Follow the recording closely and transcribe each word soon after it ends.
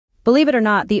Believe it or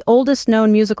not, the oldest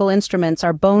known musical instruments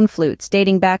are bone flutes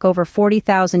dating back over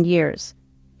 40,000 years.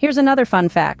 Here's another fun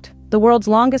fact. The world's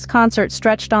longest concert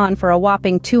stretched on for a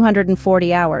whopping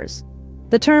 240 hours.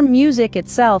 The term music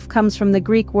itself comes from the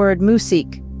Greek word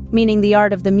musik, meaning the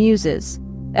art of the muses.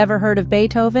 Ever heard of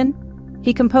Beethoven?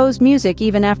 He composed music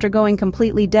even after going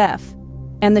completely deaf.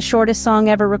 And the shortest song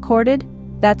ever recorded?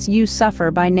 That's You Suffer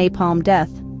by Napalm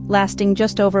Death, lasting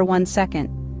just over 1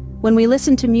 second. When we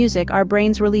listen to music, our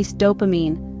brains release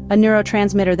dopamine, a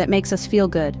neurotransmitter that makes us feel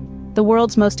good. The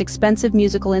world's most expensive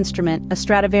musical instrument, a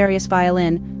Stradivarius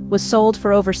violin, was sold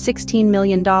for over $16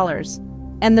 million.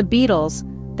 And the Beatles,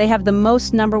 they have the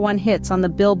most #1 hits on the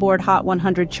Billboard Hot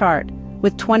 100 chart,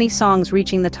 with 20 songs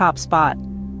reaching the top spot.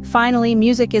 Finally,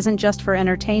 music isn't just for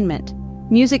entertainment.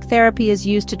 Music therapy is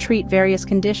used to treat various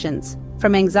conditions,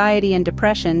 from anxiety and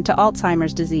depression to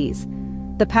Alzheimer's disease.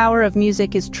 The power of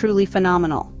music is truly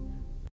phenomenal.